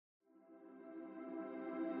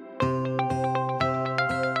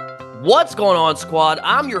What's going on, squad?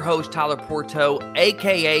 I'm your host, Tyler Porto,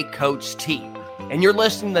 aka Coach T, and you're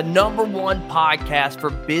listening to the #1 podcast for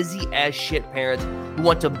busy as shit parents who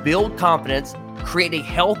want to build confidence, create a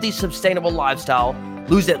healthy, sustainable lifestyle,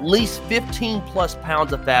 lose at least 15 plus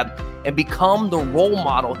pounds of fat, and become the role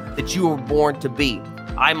model that you were born to be.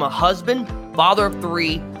 I'm a husband, father of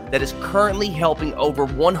 3, that is currently helping over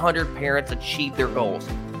 100 parents achieve their goals.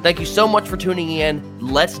 Thank you so much for tuning in.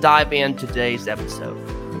 Let's dive into today's episode.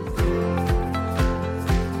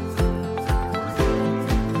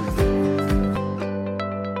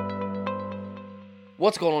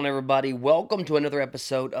 What's going on, everybody? Welcome to another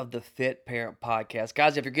episode of the Fit Parent Podcast.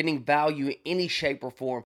 Guys, if you're getting value in any shape or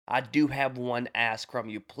form, I do have one ask from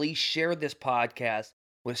you. Please share this podcast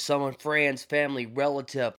with someone, friends, family,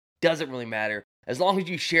 relative. Doesn't really matter. As long as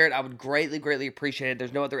you share it, I would greatly appreciate it.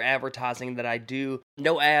 There's no other advertising that I do.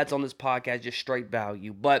 No ads on this podcast, just straight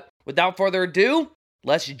value. But without further ado,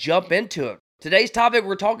 let's jump into it. Today's topic,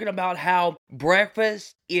 we're talking about how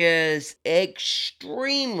breakfast is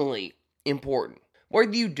extremely important.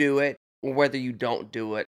 Whether you do it or whether you don't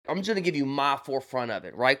do it, I'm just going to give you my forefront of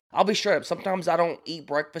it, right? I'll be straight up. Sometimes I don't eat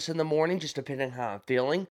breakfast in the morning, just depending on how I'm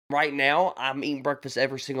feeling. Right now, I'm eating breakfast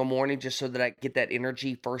every single morning just so that I get that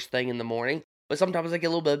energy first thing in the morning. But sometimes I get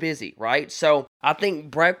a little bit busy, right? So I think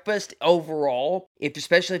breakfast overall,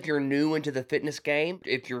 especially if you're new into the fitness game,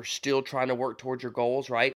 if you're still trying to work towards your goals,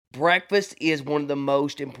 right? Breakfast is one of the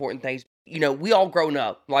most important things. You know, we all grown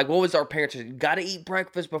up. Like, what was our parents? You got to eat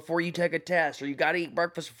breakfast before you take a test, or you got to eat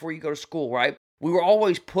breakfast before you go to school, right? We were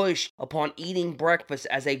always pushed upon eating breakfast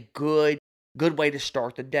as a good way to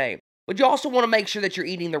start the day. But you also want to make sure that you're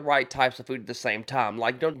eating the right types of food at the same time.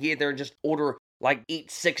 Like, don't get there and just order, like,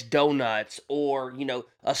 eat 6 donuts or,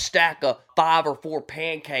 a stack of 5 or 4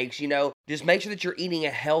 pancakes, Just make sure that you're eating a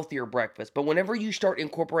healthier breakfast. But whenever you start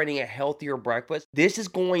incorporating a healthier breakfast, this is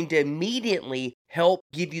going to immediately help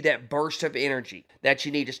give you that burst of energy that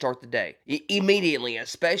you need to start the day. Immediately,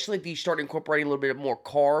 especially if you start incorporating a little bit more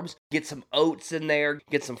carbs, get some oats in there,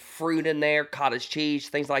 get some fruit in there, cottage cheese,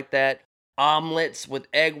 things like that. Omelets with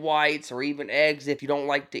egg whites or even eggs if you don't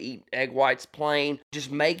like to eat egg whites plain. Just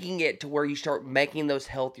making it to where you start making those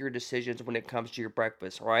healthier decisions when it comes to your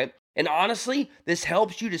breakfast, right? And honestly, this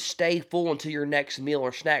helps you to stay full until your next meal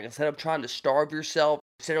or snack instead of trying to starve yourself.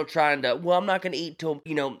 Instead of trying to, I'm not going to eat till,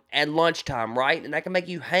 at lunchtime, right? And that can make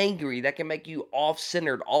you hangry. That can make you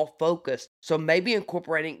off-centered, off-focused. So maybe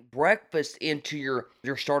incorporating breakfast into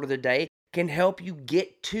your start of the day can help you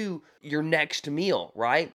get to your next meal,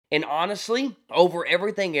 right? And honestly, over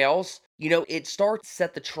everything else, it starts to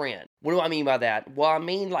set the trend. What do I mean by that? Well, I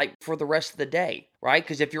mean like for the rest of the day, right?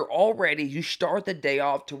 Because if you start the day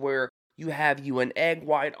off to where you have an egg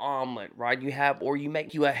white omelet, right? Or you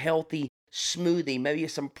make you a healthy smoothie, maybe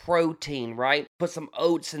some protein, right? Put some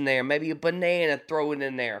oats in there, maybe a banana, throw it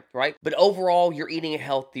in there, right? But overall, you're eating a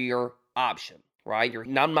healthier option. Right?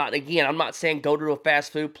 I'm not saying go to a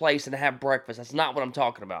fast food place and have breakfast. That's not what I'm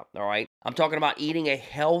talking about, all right? I'm talking about eating a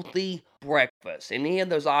healthy breakfast. Any of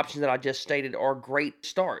those options that I just stated are great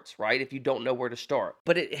starts, right? If you don't know where to start.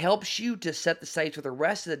 But it helps you to set the stage for the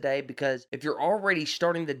rest of the day because if you're already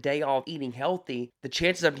starting the day off eating healthy, the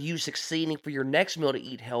chances of you succeeding for your next meal to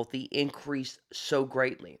eat healthy increase so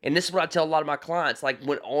greatly. And this is what I tell a lot of my clients, like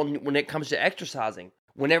when it comes to exercising.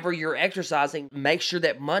 Whenever you're exercising, make sure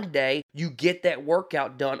that Monday you get that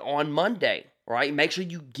workout done on Monday, right? Make sure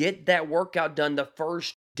you get that workout done the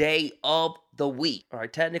first day of the week, all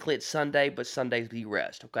right? Technically it's Sunday, but Sundays we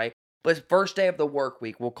rest, okay? But it's first day of the work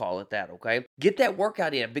week, we'll call it that, okay? Get that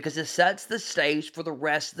workout in because it sets the stage for the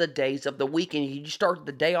rest of the days of the week. And you start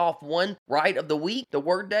the day off one, right, of the week, the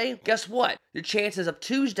work day, guess what? Your chances of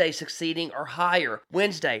Tuesday succeeding are higher,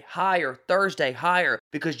 Wednesday higher, Thursday higher,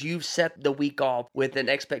 because you've set the week off with an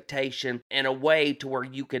expectation and a way to where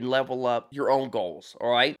you can level up your own goals,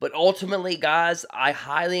 all right? But ultimately, guys, I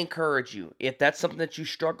highly encourage you, if that's something that you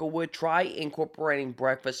struggle with, try incorporating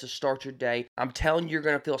breakfast to start your day. I'm telling you, you're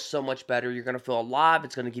going to feel so much better. You're going to feel alive.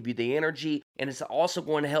 It's going to give you the energy, and it's also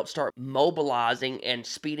going to help start mobilizing and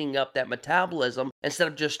speeding up that metabolism instead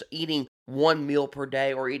of just eating 1 meal per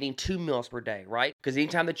day or eating 2 meals per day, right? Because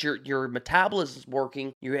anytime that your metabolism is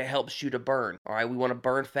working, it helps you to burn, all right? We want to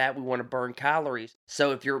burn fat. We want to burn calories.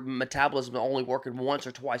 So if your metabolism is only working once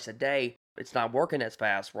or twice a day, it's not working as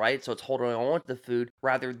fast, right? So it's holding on to the food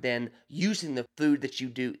rather than using the food that you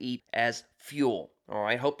do eat as fuel, all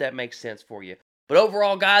right? Hope that makes sense for you. But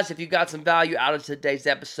overall, guys, if you got some value out of today's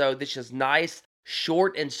episode, this is nice,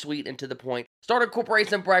 short and sweet and to the point. Start incorporating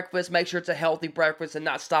some breakfast. Make sure it's a healthy breakfast and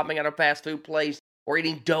not stopping at a fast food place or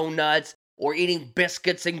eating donuts or eating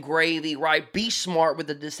biscuits and gravy, right? Be smart with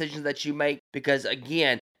the decisions that you make because,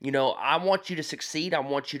 again, I want you to succeed. I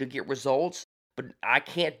want you to get results, but I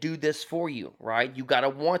can't do this for you, right? You got to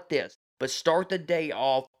want this. But start the day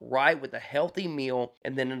off right with a healthy meal,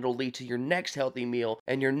 and then it'll lead to your next healthy meal,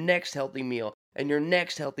 and your next healthy meal, and your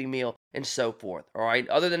next healthy meal, and so forth. All right.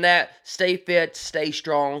 Other than that, stay fit, stay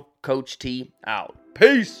strong. Coach T out.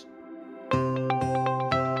 Peace.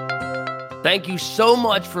 Thank you so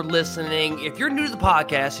much for listening. If you're new to the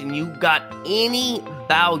podcast and you got any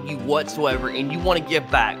value whatsoever and you want to give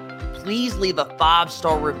back, please leave a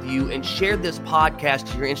 5-star review and share this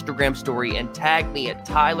podcast to your Instagram story and tag me at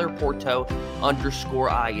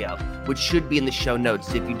TylerPorto_IF, which should be in the show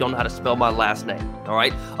notes if you don't know how to spell my last name. All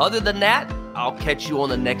right. Other than that, I'll catch you on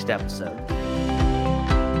the next episode.